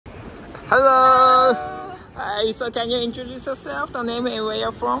Hello. Hi. So can you introduce yourself? The name and where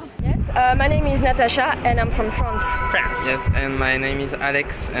you're from? Yes. My name is Natasha and I'm from France. France. Yes, and my name is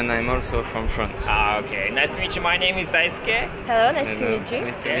Alex and I'm also from France. Okay. Nice to meet you. My name is Daisuke. Hello. Nice to meet you.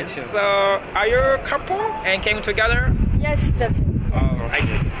 Nice to meet you. So are you a couple and came together? Yes, that's it. Oh, I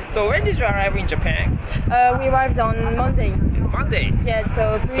see. So when did you arrive in Japan? We arrived on Monday. Monday. Yeah,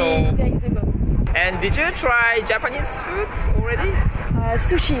 so three days ago. And did you try Japanese food already?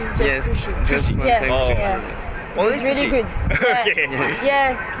 Sushi. Yes, Sushi. just one Yeah. time. Oh. Yeah. Only It's really sushi? good. Yeah. Okay. Yes.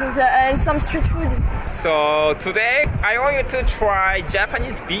 Yeah, and some street food. So today I want you to try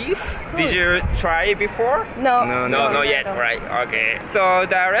Japanese beef. Did you try it before? No. No, No, not no, yet. no. Right. Okay. So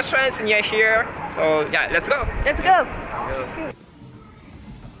the restaurant is near here. So yeah, let's go. Let's go.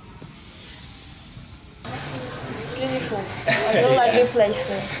 It's beautiful. I really like the place.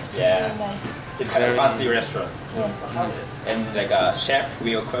 Yeah, Very nice. it's kind of fancy restaurant. Yeah. And like a chef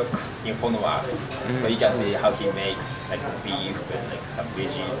will cook in front of us, so you can see how he makes like beef and like some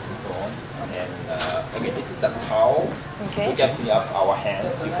veggies and so on. And okay, this is the towel. Okay. We can clean up our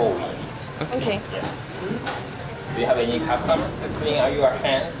hands before we eat. Okay. Yes. Do you have any customs to clean out your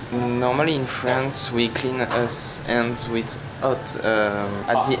hands? Normally in France we clean us hands with hot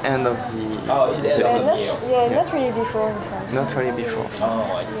at the end of the... Oh, at the end of the meal. Not really before in France. Not really before.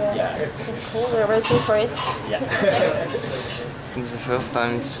 Oh, I see. Yeah. It's cool. We're waiting for it. Yeah. It's the first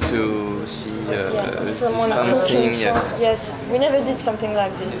time to see Someone something, cooking. yes. Yes, we never did something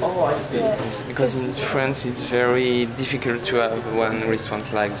like this. Oh, I see. Yeah. Because in France it's very difficult to have one restaurant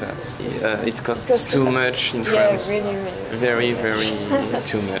like that. It costs too much in France. Yeah, really. Very, very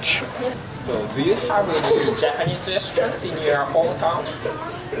too much. So, do you have any Japanese restaurants in your hometown?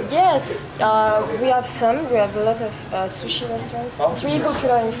 Yes, we have some. We have a lot of sushi restaurants. It's really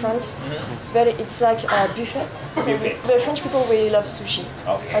popular in France, but it's like a buffet. Buffet. The French people really love sushi.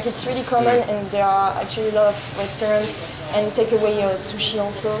 Okay. Like it's really common, and there are actually a lot of restaurants and takeaway sushi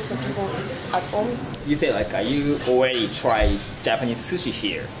also, so people eat at home. You say like you already tried Japanese sushi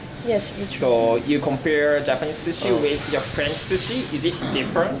here. Yes, we try. So you compare Japanese sushi with your French sushi, is it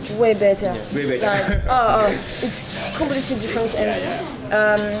different? Way better. Way better. Like, it's completely different,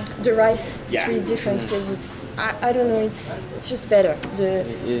 and the rice is really different because it's I don't know, it's just better. The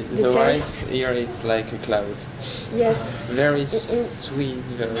The taste. rice here is like a cloud. Yes. Very sweet,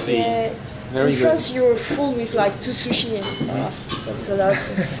 very Yeah. very in good. France, you're full with like 2 sushi. And that's a lot.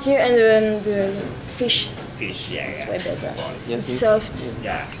 Here and then the fish. Fish, It's way better. Yes, It's soft,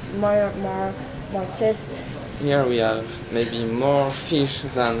 Yeah. more taste. Here we have maybe more fish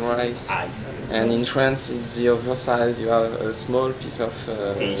than rice. I see. And in France, it's the other side. You have a small piece of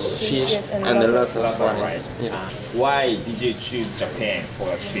fish Yes, and, and a a lot lot of of rice. rice. Yes. Why did you choose Japan for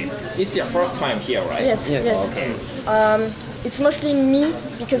a trip? It's your first time here, right? Yes, Yes. yes. Okay. It's mostly me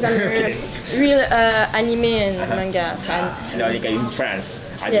because I'm a real anime and manga fan. You know, like in France,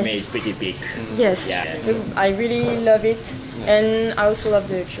 anime is pretty big. Yes, Yeah. I really love it, and I also love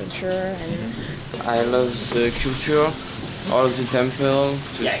the culture. And I love the culture, all the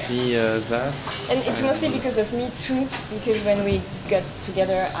temples, to Yeah. see that. And it's mostly because of me too, because when we got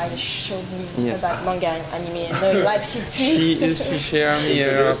together, I showed him Yes. about manga and anime, and he likes it too. She shared me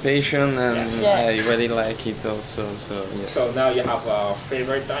her passion, and Yeah. I really like it also. So yes, So now you have a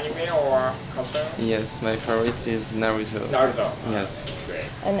favorite anime or cartoon? yes, my favorite is Naruto. Naruto. Yes. Great.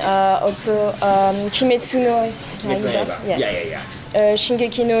 And also Kimetsu no Mitsu no Yaiba. Yaiba. Yeah.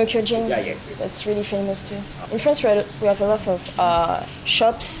 Shingeki no Kyojin. Yeah, yes. That's really famous too. In France, we have a lot of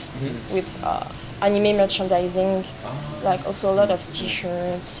shops with anime merchandising, like also a lot of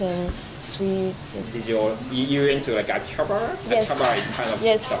T-shirts and sweets. Did you went to like Akihabara? Yes. Akihabara is kind of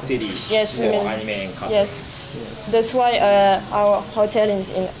Yes. the city Yes, we for went- anime and cartoon. Yes. That's why our hotel is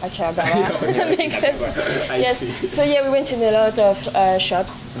in Akihabara. I Yes. see. So yeah, we went to a lot of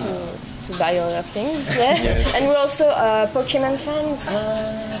shops to buy a lot of things. Yeah. Yes. And we're also Pokemon fans.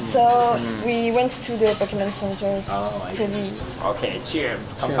 So we went to the Pokemon centers. Oh, I see. Really. Okay,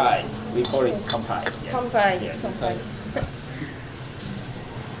 cheers. Kampai. We call it kampai. Yes. Kampai. Yes. Kampai.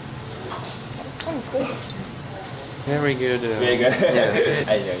 Oh, it's good. Very good. Very good. Yes.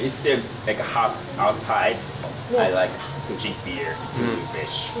 I know. It's still like hot outside. I Yes. like to drink beer, to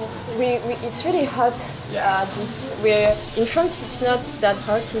fish. Yes. It's really hot. Yeah. We're in France. It's not that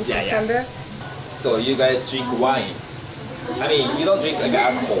hot in Yeah, yeah. September. So you guys drink wine. I mean, you don't drink like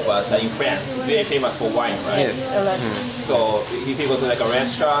alcohol, but in France, it's very famous for wine, right? Yes. A lot. So if you go to like a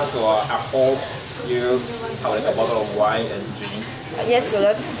restaurant or at home, you have like a bottle of wine and drink. Yes, a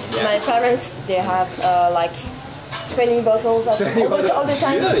lot. Yeah. My parents, they have like 20 bottles all the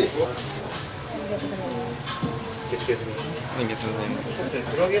time. Really? りがとうございます。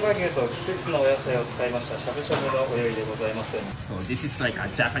黒毛和牛と季節のお野菜を使いましたしゃぶしゃぶのお料理でございます。 So this is like a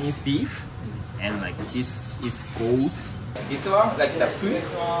Japanese beef, and like this is gold. This one, like the soup,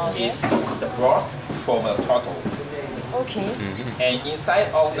 is the broth from a turtle. Okay. And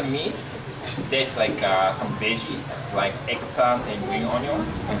inside of the meats, there's like some veggies, like eggplant and green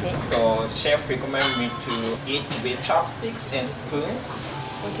onions. Okay. So chef recommend me to eat with chopsticks and spoon.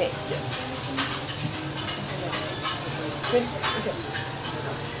 Okay. Yes. Good. Okay.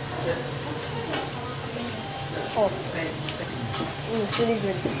 Oh. It's really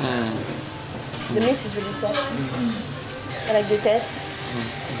good. The meat is really soft. I like the taste.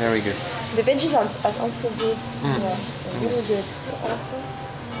 Very good. The veggies are also good. Yeah, really good. Also.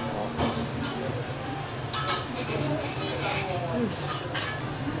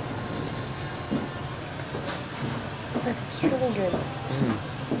 Yes, it's really good.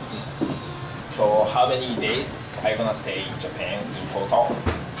 So how many days are you gonna stay in Japan in total?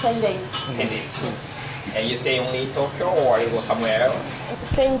 10 days. 10 days. And you stay only in Tokyo or you go somewhere else?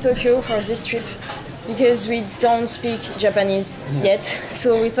 Stay in Tokyo for this trip because we don't speak Japanese yet,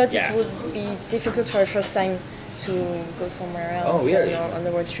 so we thought Yeah. it would be difficult for the first time to go somewhere else Oh, really? on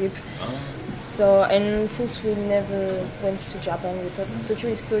the road trip. So, and since we never went to Japan, we thought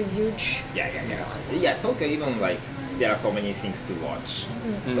Tokyo is so huge. Yeah. Yeah, Tokyo even like there are so many things to watch.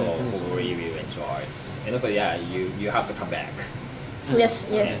 So probably we will enjoy. And also yeah, you have to come back. Yes.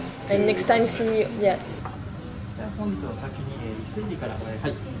 And next time, see, yeah. 本日は先に伊勢海老からご来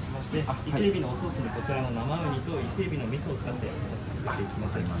店しまして、伊勢海老のおソースにこちらの生ウニと伊勢海老の味噌を使って作っていきま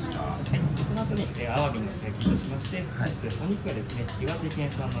す。はい、その後にアワビの焼きとしまして、お肉はですね、岩手県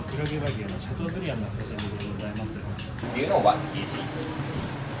産の黒毛和牛のシャトーブリアンのお刺身でございます。 Do you know what this is?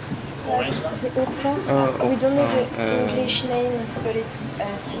 It's orange one? C'est oursin. We don't know the English name, but it's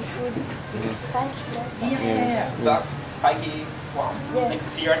seafood with spike. Yeah, that spiky one, Yeah. like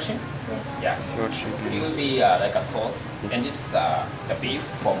sea urchin. Yeah. It will be like a sauce, and this is the beef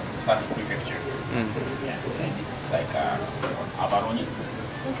from Iwate Prefecture. Yeah, and this is like abalone.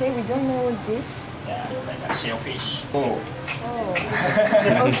 Okay, we don't know this. Yeah, it's like a shellfish. Oh.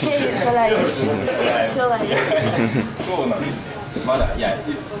 Okay, it's alive. It's alive. そうなんですよ。まだ、yeah,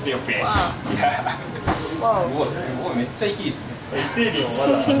 it's still fresh. Yeah. Wow. うわ、すごい、めっちゃいいですね。伊勢海老もま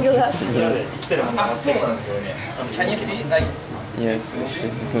だ Something like that. 裏で切ってるものがあ、そうなんですね。Can you see like? Yes.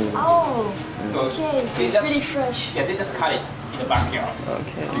 Oh. So Okay, so they it's just, really fresh. yeah, they just cut it in the backyard.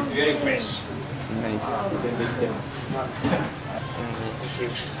 Okay. So it's very fresh. Nice. 全然切ってます。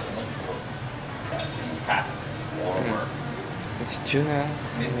 Fat. Or It's tuna.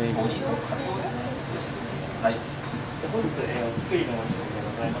 ボニーのカツオですね。はい。本日お作りのお刺身で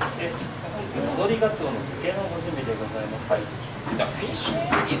ございまして、本日戻りガツオの漬けのお刺身でございます。 The fish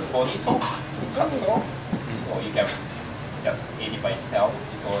is bonito, katsuo. So you can just eat it by itself.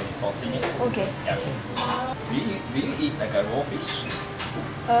 It's already sauce in it. Okay. Yeah. Do you eat like a raw fish?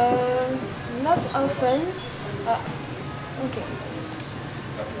 Not often. Okay.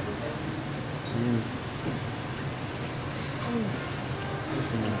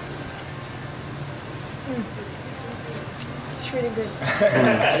 It's really good. あ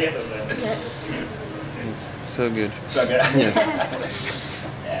りがとうございます。 It's so good. So good. Yes.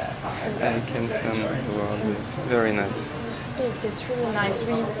 Yeah. I can smell the world. It's very nice. It's really nice.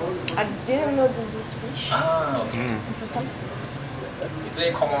 I didn't know this fish. Ah, okay. It's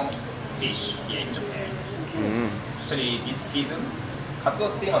very common fish here in Japan, especially this season. カツオ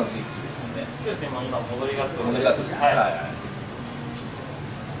って今の時期ですもんね。そうですね、今戻りガツオ戻りガツオですね。はい。はい。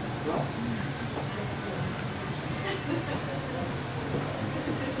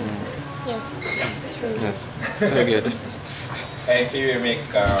 Yes, it's really good. Yes. So good. And here we make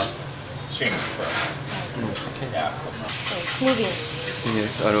shrimp first. Okay. Yeah. It's moving.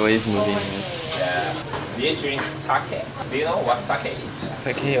 Yes, always moving. Yeah. Do you drink sake? Do you know what sake is?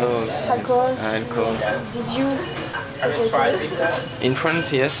 Sake or Alcohol. alcohol. Did you? Have you tried it before? In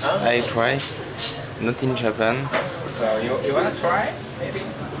France, yes, I try. Not in Japan. So you wanna try? Maybe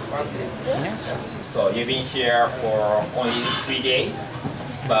one day? Yes. So you've been here for only 3 days,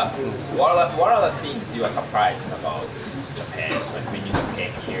 but what are the things you are surprised about Japan, like when you just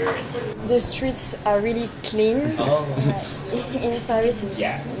came here and you The streets are really clean. In Paris, it's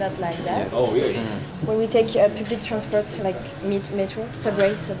not like that. Oh really? When we take public transport, like metro,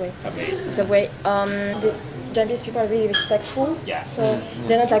 subway, the Japanese people are really respectful. Yeah. So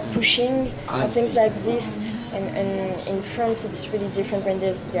they're not like pushing or things like this. And in France, it's really different when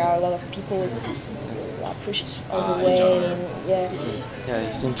there are a lot of people. It's pushed all the way. And, yeah. Yeah, I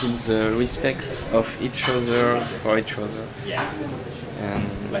think it's the respect of each other for each other. Yeah. And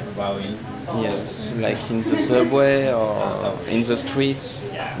Like bowing. Yes, like in the subway or in the streets,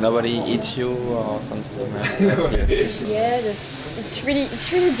 nobody eats you or something like that. Yes. Yeah, it's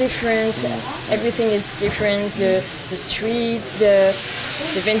really different. Everything is different. The streets, the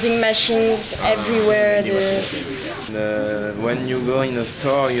vending machines everywhere. When you go in a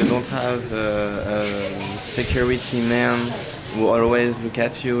store, you don't have a security man who always look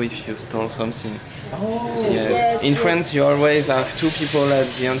at you if you stole something. Yes. In France, you always have two people at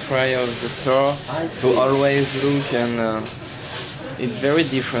the entry of the store who always look, and it's very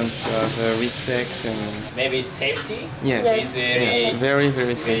different to have respect and Maybe safety. yes, yes, very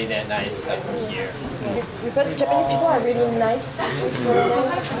Really safe. nice here. We thought Japanese people are really nice with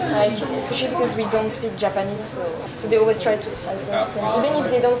foreigners, like especially because we don't speak Japanese, so they always try to help us. And even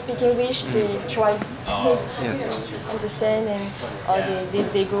if they don't speak English, they try Yes. to understand, and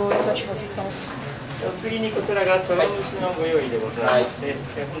they go search for something. 次にこちらが茶碗蒸しのご用意でございまして、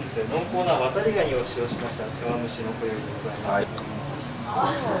本日濃厚な渡りガニを使用しました茶碗蒸しのご用意でござい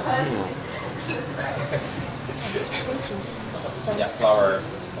ます。Yeah,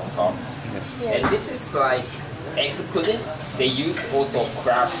 flowers on top. And this is like egg pudding. They use also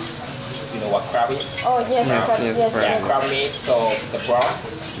crab. You know what crab is? Oh yes, Yes, Yeah, crab meat. So the broth,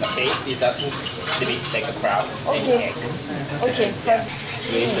 the taste is actually a bit like a crab and Okay. eggs. Okay.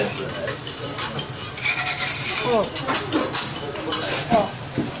 Really fancy. Oh,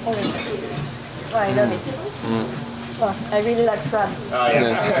 I love it. Oh, I really like crab. Oh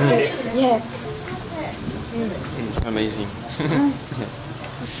yeah. Yeah. Amazing.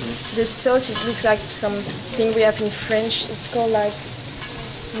 The sauce, it looks like something we have in French. It's called like,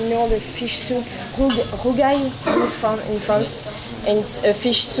 you know, the fish soup, rougail in France, and it's a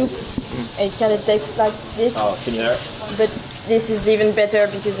fish soup. And it kind of tastes like this, Oh, similar. but this is even better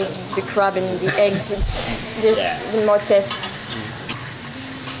because of the crab and the eggs. There's even more taste.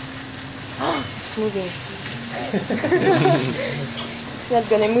 It's moving. It's not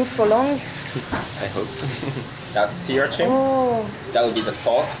gonna move for long. I hope so. That's sea urchin. Oh, That will be the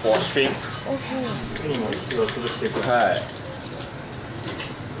sauce for shrimp. okay. 次にも一度潰してください。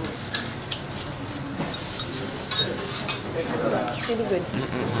Hi. It's really good.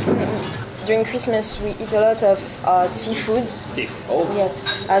 During Christmas, we eat a lot of seafood. Oh. Yes,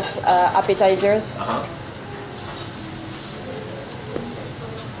 as appetizers. Uh-huh.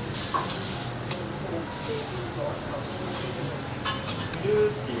 フル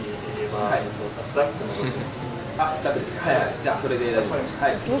ーティーはザックのご注文。あ、ザクですか。はいはい。じゃあそれで大丈夫です。は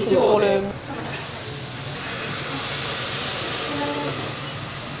い。Look 一 at 応 all で。 the-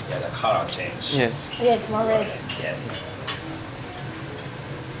 Yeah, the color change. Yes. Yeah, it's more red. Yes.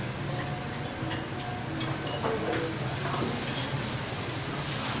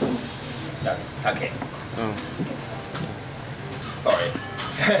 That's sake. Oh.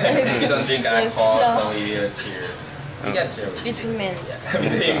 Sorry. You don't drink alcohol, no. so we will cheer. We can cheer. with Between men. Yeah.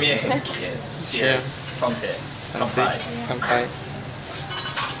 Between men. Yes. Cheers. Something. Kanpai. Kanpai.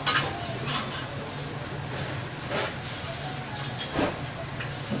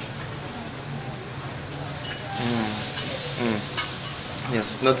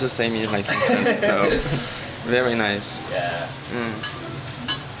 Yes, not the same as like in France. No. Very nice. Yeah.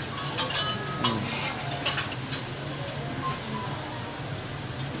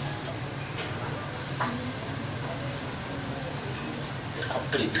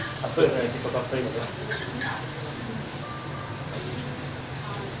 Complete. そうですね、結構たっぷりと。こ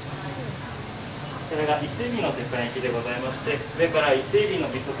ちらが伊勢海老の鉄板焼きでございまして、上から伊勢海老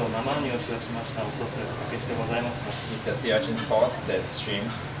の味噌と生ウニを使用しましたおソースをおかけしてございます。 It's the sea urchin sauce and shrimp,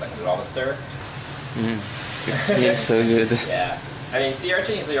 like lobster. It smells so good. Yeah. I mean, sea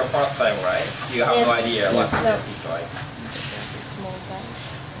urchin is your first time, right? You have no Yes. idea what No. this is like. Small guy.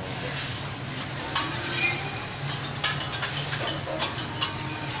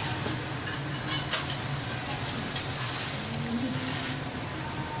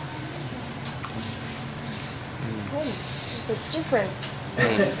 It's different.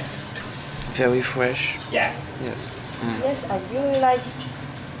 Very fresh. Yeah. Yes. Yes, I really like.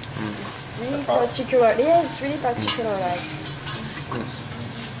 It's really The sauce? particular. Yeah, it's really particular. Like, Yes.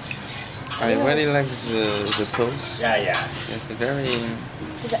 I really like the sauce. Yeah, yeah. It's very.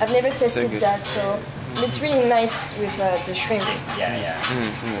 'cause I've never tasted good. that, so it's really nice with the shrimp. Yeah, yeah.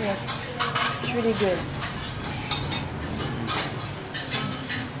 Yes, it's really good.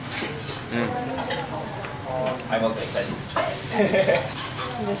 I'm also excited to try.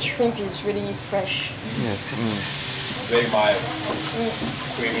 The shrimp is really fresh, Yes. Very mild.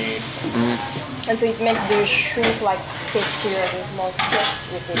 Creamy. and so it makes the shrimp like tastier. There's more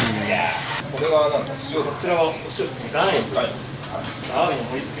taste with it. Yeah. これはなんか塩こちらはお塩ですね、岩塩です。アワビの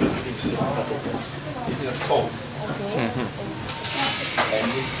盛り付けを見てみてください。 This is salt. Okay. And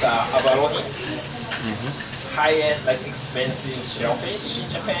it's abalone. High-end, like expensive shellfish in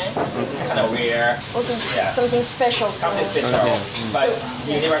Japan. It's kind of rare. Okay, Yeah. something special. So. Something special. Okay. But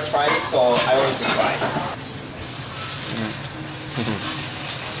you never tried it, so I want to try.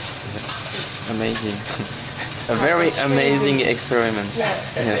 Amazing. A very amazing experiment. Yeah.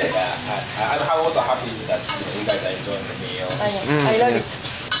 Yes. I'm also happy that you guys are enjoying the meal. I love yes. it.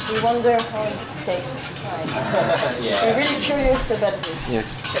 We wonder how it tastes. Right. Yeah. We're really curious about this. Yes.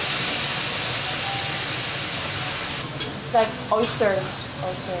 It's like oysters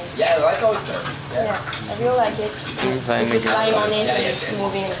also. Yeah, I like oyster. Yeah, I really like it. If I We make put lime on it Yeah, and yeah, it's yeah.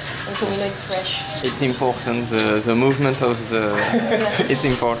 moving, and so we know it's fresh. It's important, the movement of the... It's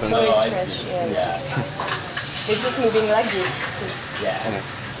important. So it's I fresh, see. yeah. Yeah. It's just moving like this.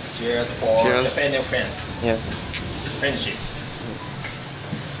 Yes. Cheers for Cheers. Japan and friends. Yes. Friendship.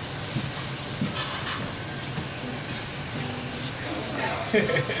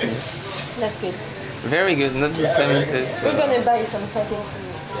 That's good. Very good, not the same very taste. We're gonna buy some sake to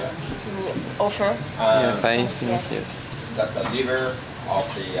offer. Yes, I think, Yeah. yes. That's the liver of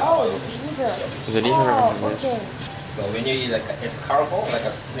the Oh, abalone. liver. The liver, Oh, yes. okay. So when you eat like an escargot, like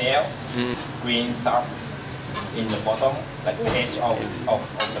a snail, green stuff in the bottom, like edge of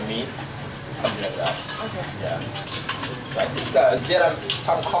the meat, something like that. Okay. Yeah. So I think there are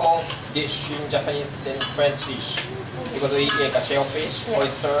some common dish in Japanese and French dish. Because we eat like a shellfish, Yeah.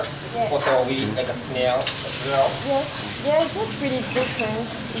 oyster, Yeah. also we eat like a snails as well. Yes. Yeah, it's not really different.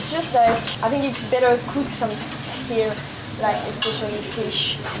 It's just like I think it's better cooked sometimes here, like especially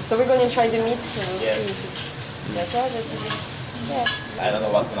fish. So we're gonna try the meat, so we'll Yes. see if it's better. But yeah. I don't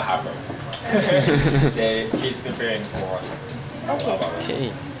know what's gonna happen. He's preparing for us. Okay.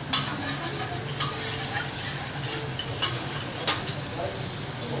 Okay.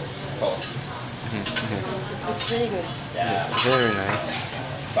 Sauce. It's really good. Yeah. Very nice.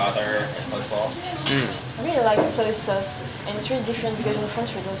 Butter and soy sauce. I really like soy sauce, and it's really different because in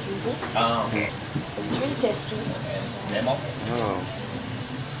France we don't use it. But it's really tasty. And lemon. Oh.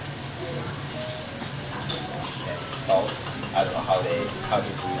 And salt. I don't know how to do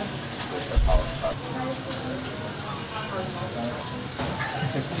with the salt.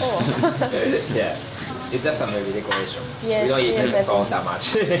 Oh. Yeah. It's just a maybe decoration. Yes, we don't eat yes, salt that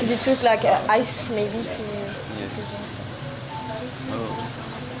much. Because it looks like ice maybe. Yes.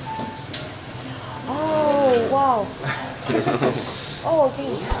 Oh wow. Oh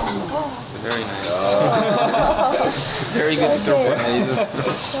okay. Oh, Very nice. Very good surprise.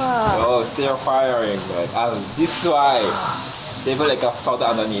 wow. Oh, still firing. But this is why they put like a salt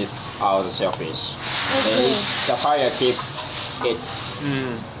underneath all the shellfish. Okay. And the fire keeps it.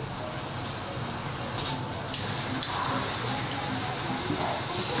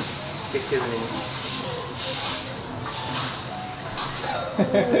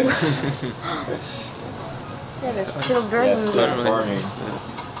 Yeah, that's still burning. Yes, still burning.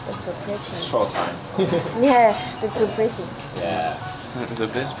 That's so pretty. Short time. Yeah, it's so pretty. Yeah. The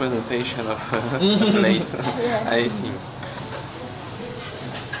best presentation of a plate, I think.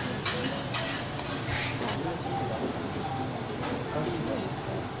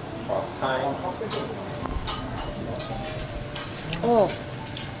 First time. Oh.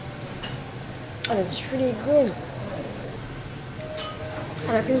 Oh, that's really good.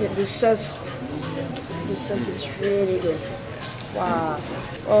 And I think that the sauce is really good. Wow.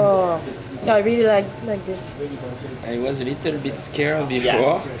 Oh, yeah, I really like this. I was a little bit scared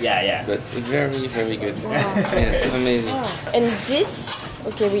before, Yeah. but very, very good. Yes, amazing. Wow. And this,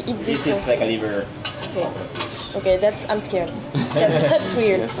 okay, we eat this. This is also. like a liver. Okay, I'm scared. That's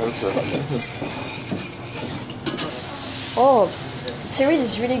weird. Yes, also. Oh, seaweed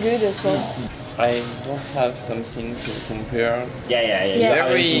is really good also. I don't have something to compare. Yeah. Yeah,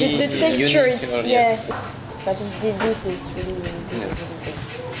 Very the texture, unique, it's yes. But this is really good. Yes. Really good.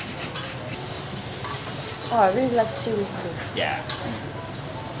 Oh, I really like seaweed too. Yeah.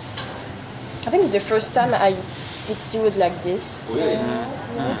 I think it's the first time I eat seaweed like this. Really?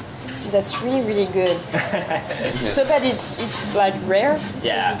 Yes. That's really, really good. So bad it's like rare.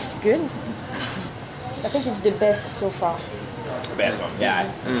 Yeah. It's good. I think it's the best so far. The best one.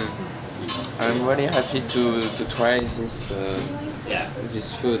 Yeah. I'm really happy to try this Yeah.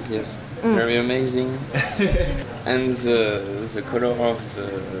 this food. Yes, very amazing. And the color of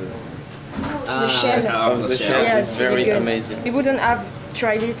The shell. the shell Yeah, is it's very really good. amazing. We wouldn't have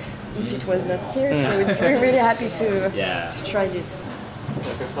tried it if it was not here, so we're really happy to Yeah. try this. お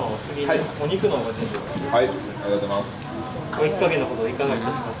客様お次にお肉のご準備をはい。ありがとうございます。お火加減のほどいかがいた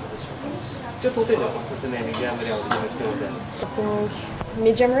しますでしょうか。一応当店ではおすすめミディアムレアをご用意してございます。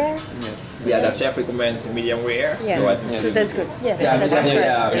Medium rare? Yes. Yeah, the chef recommends medium rare. Yeah. So I think So that's good. Yeah. Yeah, that's medium good.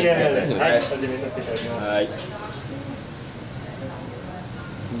 rare. ミディアムレアで、はい、はい始めさせていただきます。はい。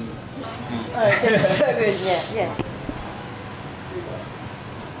 Oh, that's so good. Yeah, yeah.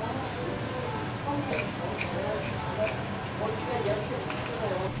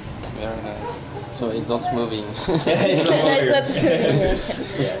 Very nice. So it's not moving. It's not That's moving. not good.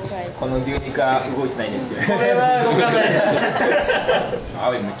 Yeah. Right. この牛肉が動いてないねっていう。これは動かないです。ア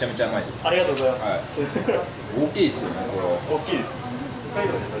ワビめちゃめちゃうまいです。ありがとうございます。はい。大きいですよね、こ大きいです。北海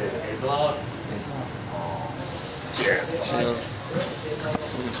道で取れるエゾアワビ。れ。Cheers.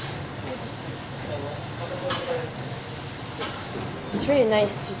 It's really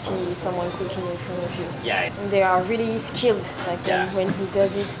nice to see someone cooking in front of you. Yeah. And they are really skilled. Like Yeah. when he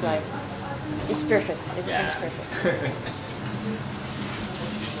does it, like it's perfect. Everything's Yeah. perfect.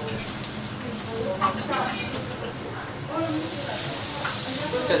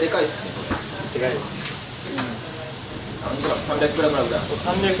 じゃあでかいですね。でかいです。300グラムぐらい。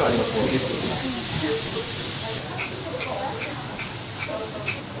 300あります。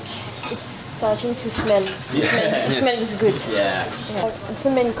 It's starting to smell. Yeah. The smell is good. Yeah. Yeah. It's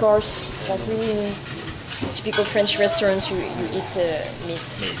the main course. Like really typical French restaurant. You eat meat.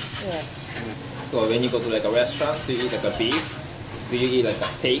 Yeah. So when you go to like a restaurant, do you eat like a beef? Do you eat like a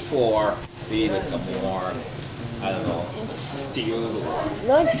steak or do you eat like a more, I don't know, It's stewed or?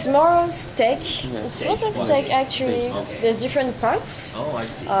 no, it's more steak. It's Steak. sort of What steak is actually. steak? Okay. There's different parts. Oh, I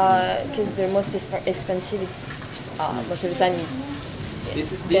see. Because the most expensive, it's most of the time it's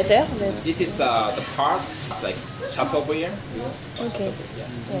This is better. This is the part. It's like Chateaubriand. Okay. Yeah.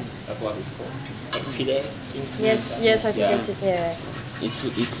 Yeah. That's what it's called. Like filet. Yes, yes, I think Yeah. that's it. Yeah. It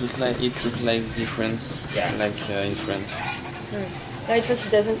looks like difference, Yeah. like in France. No, at first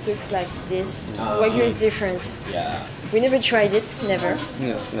it doesn't look like this. Ah. Wagyu is different. Yeah. We never tried it, never.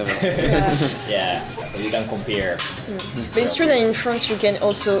 Yes, never. Yeah. So you can compare. But it's true that in France you can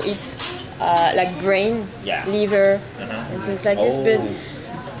also eat like brain, Yeah. liver, Uh-huh. and things like this. Oh. But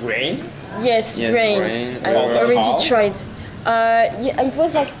Brain? yes, Yes, brain. brain. I Or already cow? tried. Yeah, it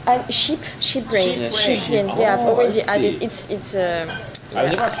was like sheep brain. Sheep brain. Yeah, I've Oh, already I added. see. It's I've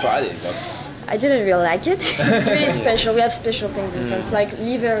never tried it, but I didn't really like it. It's really special. We have special things in France, like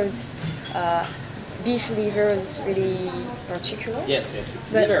liver. It's beef liver. It's really particular. yes, yes.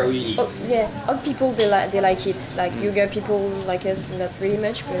 But- Liver we eat. Oh, yeah, old people they like it. Like younger people like us, not really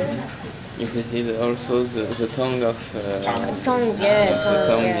much. But You can eat also the tongue of tongue, yeah, the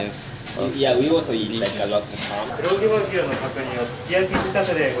tongue, yeah. yes. Yeah, we also eat like a lot of ham. 黒毛和牛の角煮をすき焼き仕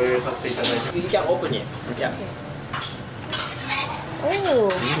立てでご用意させていただいて。 You can open it. Yeah. Oh,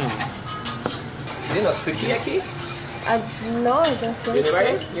 You know sukiyaki? no, I don't think You never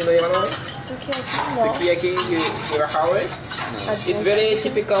so. eat? You never know it? Sukiyaki, no. Sukiyaki, you never have it? I It's don't- very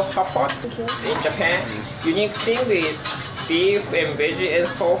typical hot pot Okay. in Japan. Unique thing is beef and veggie and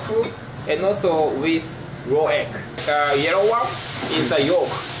tofu, and also with raw egg. The yellow one is the yolk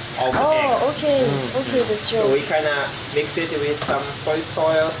of the egg. Oh, okay, okay, that's So your. we kind of mix it with some soy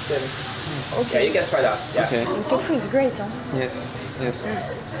sauce and yeah, you can try that. Yeah. Okay. Tofu is great, huh? Yes, yes.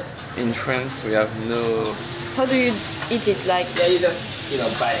 In France, we have no. How do you eat it? Like, Yeah, you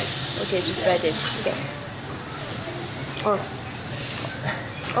just buy it. okay, just bite it. Okay. Oh.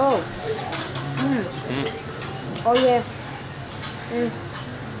 Oh. Oh yeah.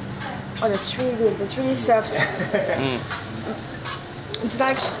 Oh, that's really good. That's really soft. It's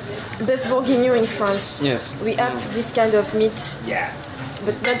like beef bourguignon in France. Yes. We have this kind of meat, Yeah.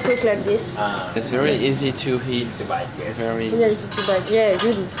 but not cooked like this. It's very easy to eat. To buy, yes. Very. Yeah, it's too bad. Yeah,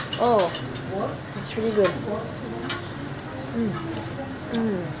 really. Oh, it's really good.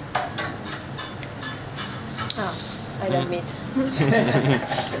 Ah, I love meat.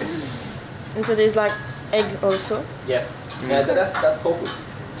 And so there's like egg also. Yes. Yeah, that's tofu.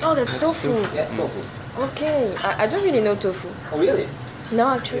 Oh, that's tofu. Yes, tofu. Okay, I don't really know tofu. Oh, really? No,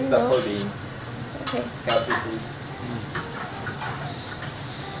 actually, It's the no. soybeans. Okay. Healthy food.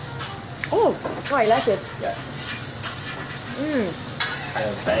 Oh, I like it. Yeah. Kind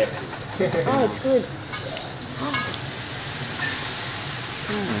of diet food. Oh, it's good.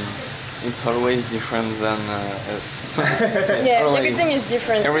 It's always different than us. Yeah, Always everything is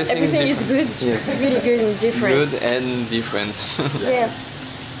different. Everything Everything is is good. different. Yes. It's really good and different. good and different. Yeah.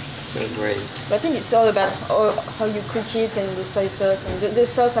 So great. But I think it's all about how you cook it and the soy sauce. And the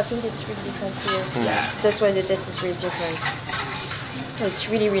sauce, I think it's really different here. Yeah. That's why the taste is really different. So it's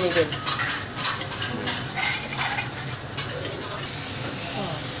really, really good.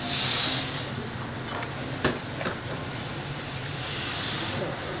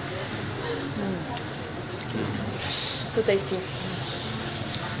 so tasty.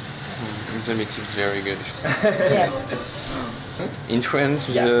 The meat is very good. Yeah. In France,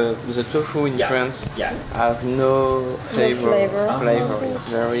 Yeah. the tofu in France Yeah. have no flavor. flavor. It's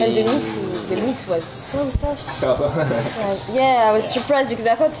very. And the meat was so soft. So, Yeah, I was surprised because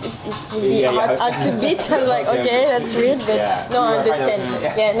I thought it would be hard to beat. I was like, okay, that's weird, but no, I understand.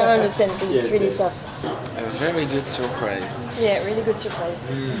 Yeah, no, I understand because it's really soft. A very good surprise. Yeah, really good surprise.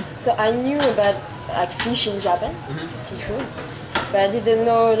 So I knew about like fish in Japan, seafood, but I didn't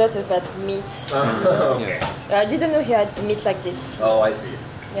know a lot about meat. Yes. I didn't know you had meat like this. oh, I see.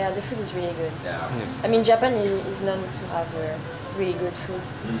 Yeah, the food is really good. Yeah. Yes. I mean, Japan is known to have really good food.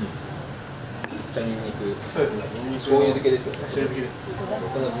 じゃあニンニク。そうですね。ニンニク醤油漬けですよね。醤油漬けです。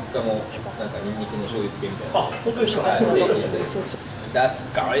僕の実家もなんかニンニクの醤油漬けみたいな。あ、本当ですか。はいそうなんでそうすね。です。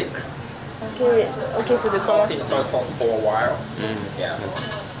That's garlic. Okay, okay, so the color. Salting soy sauce for a while. Yeah.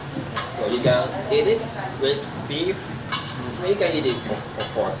 So you can eat it with beef. You can eat it of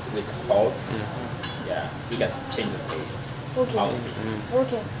course with salt. Yeah. You can change the taste. Okay,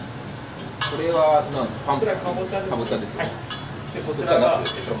 okay. これはなんパンこちらかぼちゃです。かぼちゃですよ。でこちらが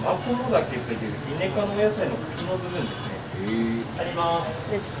マコモダケというイネ科のお野菜の茎の部分ですね。ありま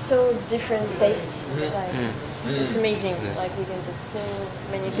す。 There's so different tastes. Like, it's amazing. Like we can taste so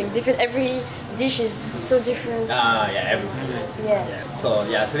many things. Different. Every dish is so different. Ah, yeah, everything. Yeah. So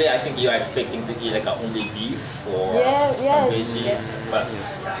yeah, today I think you are expecting to eat like only beef or Yeah, yeah, some veggies, yeah. but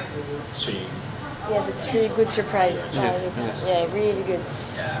shrimp. Yeah, that's really good surprise. Yes, It's, yeah, really good.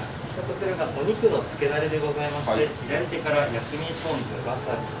 Yeah. こちらがお肉の漬けだれでございまして、左手から薬味ポン酢、わ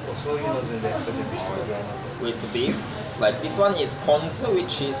さび、お醤油の順でご準備してございます。 With the beef, like this one is ponzu,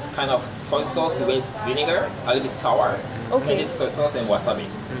 which is kind of soy sauce with vinegar, a little bit sour. Okay. And this soy sauce and wasabi.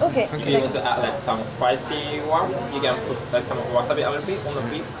 Okay. If you want to add like some spicy one, you can put like some wasabi a little bit on the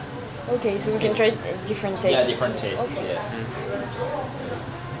beef. Okay, so we can try different tastes. Yeah, different tastes. Okay. Yes.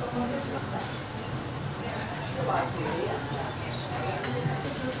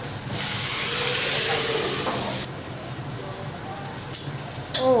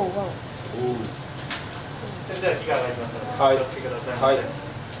 Oh wow. それでは火が上がりますので、はいお気をつけくださいませ。はい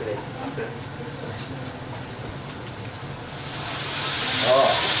失礼いたします。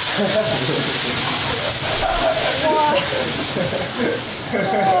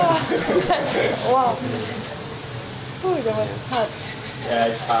 Wow. Oh, that was hot. Yeah,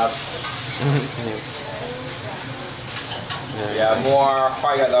 it's hot. Yes. Yeah, more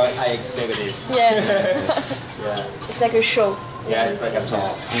fire than I expected. Yeah. Yeah. It's like a show. Yeah, it's like a show.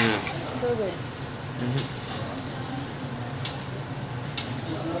 So good.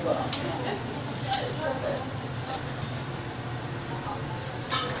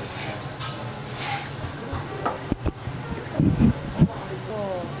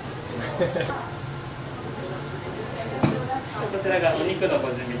 Oh. こちらがお肉のご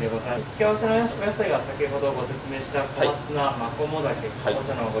準備でございます。付け合わせのお野菜は先ほどご説明した小松菜、マコモダケ、かぼ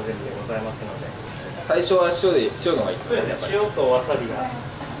ちゃのご準備でございますので、最初は塩の方がいいですね。やっぱり。塩とわさびが。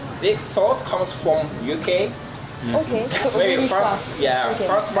 This salt comes from UK. Okay. So Maybe really far. Okay.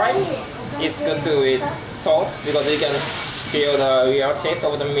 first bite it's good to with salt because you can feel the real taste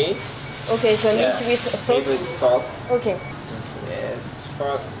of the meat. Okay, so Yeah. meat with salt. Meat with salt. Okay. Yes,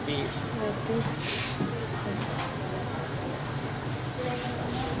 first beef. Like this.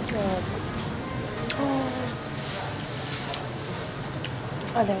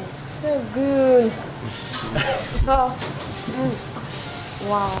 Oh, that is so good. Oh.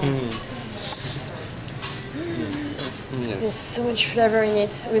 Wow. There's Yes. so much flavor in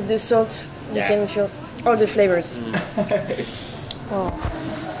it. With the salt, you Yeah. can feel all the flavors. Oh.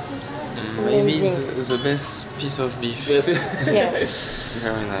 Maybe Amazing. the best piece of beef. Yeah.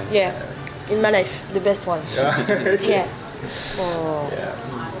 Very nice. Yeah. In my life, the best one. Yeah. Oh. Yeah.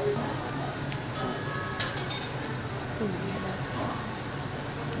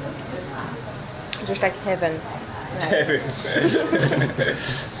 Just like heaven.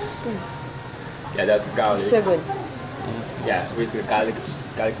 Yeah, that's garlic. So good. Yeah, with the garlic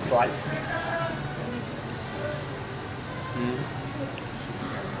slice.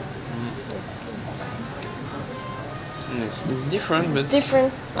 Yes. It's different, but It's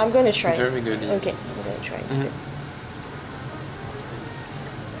different. I'm gonna try. very good. Yes. Okay, I'm gonna try.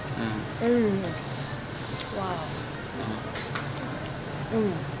 Wow.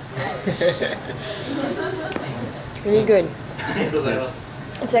 Really good.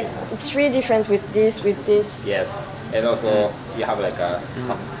 It's like it's really different with this. Yes, and also you have like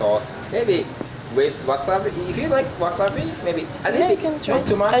some sauce. Maybe with wasabi. If you like wasabi, maybe a little Yeah, you bit, can try. not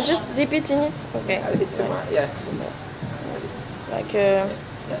too much. I just dip it in it. Okay. A little bit too much. Yeah. Like a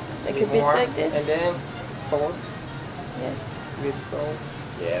bit More, like this. And then salt. Yes. With salt.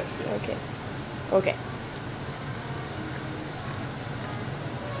 Yes. Yes. Okay. Okay.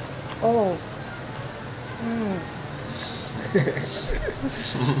 Oh.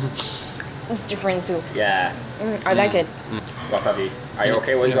 It's different too. Yeah. I like it. Wasabi. Are you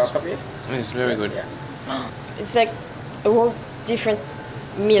okay with Yes. wasabi? It's very good. Yeah. It's like a whole different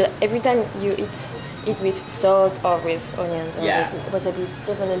meal. Every time you eat with salt or with onions or Yeah. with wasabi, it's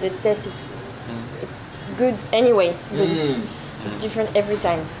different, and the taste it's good anyway. But it's different every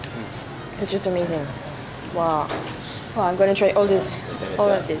time. Yes. It's just amazing. Wow. Wow, I'm gonna try all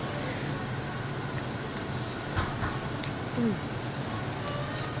of this.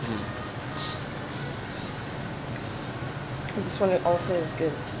 This one also is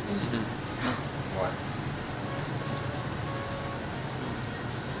good. What?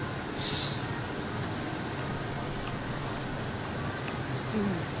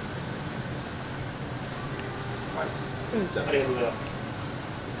 Nice. ありがとうございます。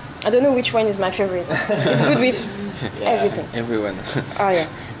 I don't know which one is my favorite. It's good with everything. Everyone. Oh yeah.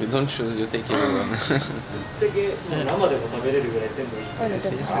 You don't choose, you take everyone. ぶっちゃけ生でも食べれるぐらい鮮度いい。 Oh, no, Yes,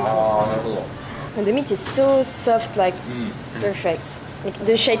 don't- yes, ああ、なるほど。 And the meat is so soft, like it's perfect. Like,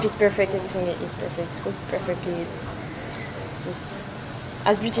 the shape is perfect, everything is perfect. It's cooked perfectly. It's just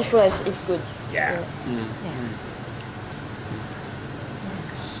as beautiful as it's good. Yeah.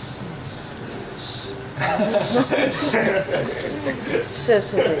 So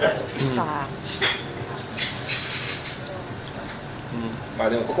good. Ah. まあ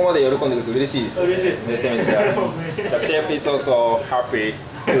でもここまで喜んでくれて嬉しいですよ。嬉しいですね。めちゃめちゃ。The chef is also happy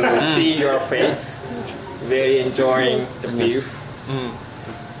to see your face, very enjoying the beef,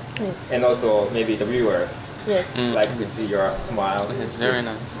 Yes. and also maybe the viewers Yes. like to see your smile. It's very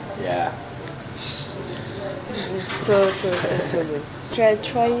nice. Yeah. It's so good.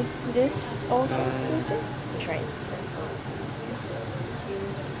 Try this also. Do you see? Try.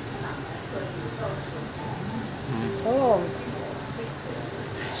 Oh.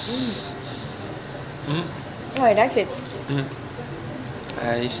 Oh, I like it.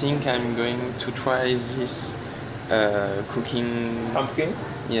 I think I'm going to try this cooking. Pumpkin.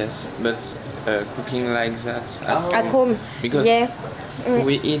 Yes, but cooking like that At home. because Yeah.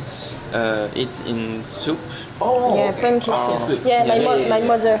 we eat it in soup. Oh. Yeah, pumpkin soup. soup. Yeah, Yes. my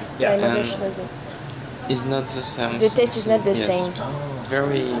mother. Yeah. My mother And she does it. It's not the same. The taste is not the Yes. same.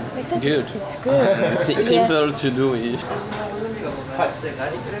 Very Except good. It's good. Simple to do it. はい。でガ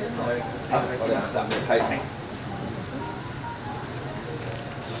ーリックライスのお焼きあ、わかりました。はい。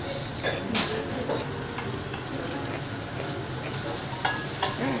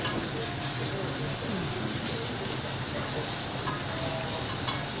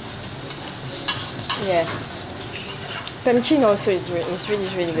 Yeah. Pumpkin also is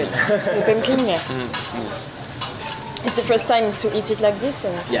really good. The pumpkin, yeah. Yes. It's the first time to eat it like this,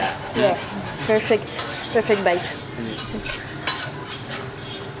 and Yeah. yeah, perfect bite.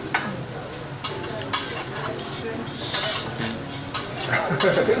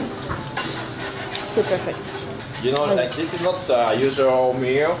 So perfect. You know, like this is not the usual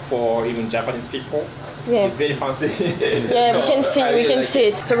meal for even Japanese people. Yeah. It's very fancy. Yeah, we So can see I we really can like see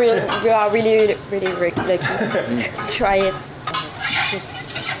it. So we are really lucky to try it.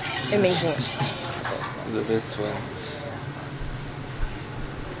 Just amazing. The best one.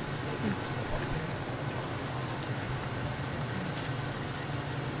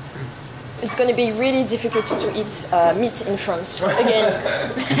 It's going to be really difficult to eat meat in France again.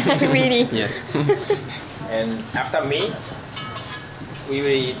 Really. Yes. And after meats, we will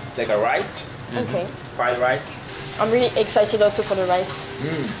eat like a rice, Okay. fried rice. I'm really excited also for the rice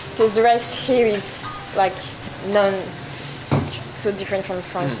because the rice here is like none. It's so different from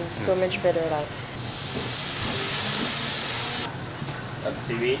France. It's so much better. Like A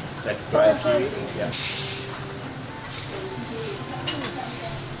seaweed, like dry seaweed. Yeah.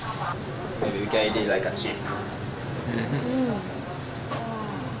 Maybe we can eat it like a chip.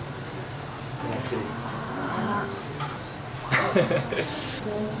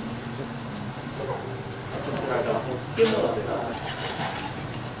 こちらがお漬物で。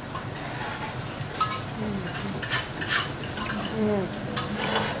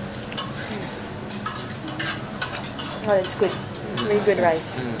 oh, it's good. Really good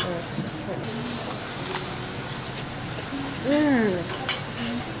rice.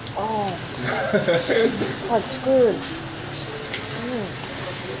 Oh. Oh, it's good.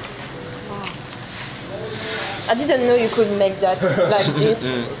 Wow. I didn't know you could make that like this.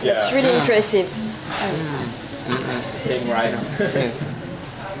 It's really impressive. Same rice. Yes.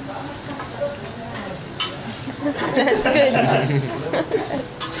 That's good.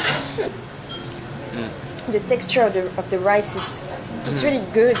 the texture of the rice is it's really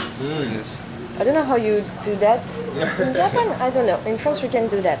good. Yes. I don't know how you do that in Japan. I don't know. In France, we can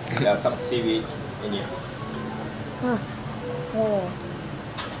do that. There's some seaweed in here. Oh.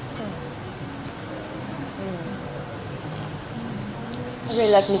 I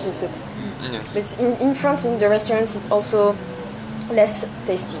really like miso soup. Yes. But in France, in the restaurants, it's also less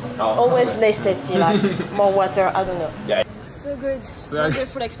tasty. Oh. Always less tasty, like more water. I don't know. Yeah. So good.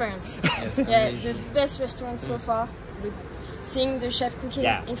 Wonderful experience. Yes, Yeah, amazing. the best restaurant so far. Seeing the chef cooking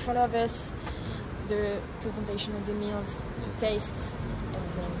in front of us, the presentation of the meals, the taste,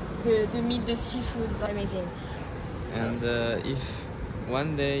 everything. The meat, the seafood, amazing. And if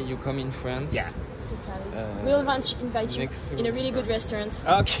one day you come in France, To Paris. We'll invite you next to- in a really good restaurant.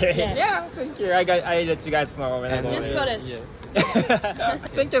 Okay. Yeah. Yeah. Thank you. I let you guys know when I and go. Just there. call us. Yes.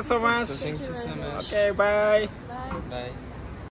 Thank you so much. So thank you so much. Okay. Bye. Bye. Bye.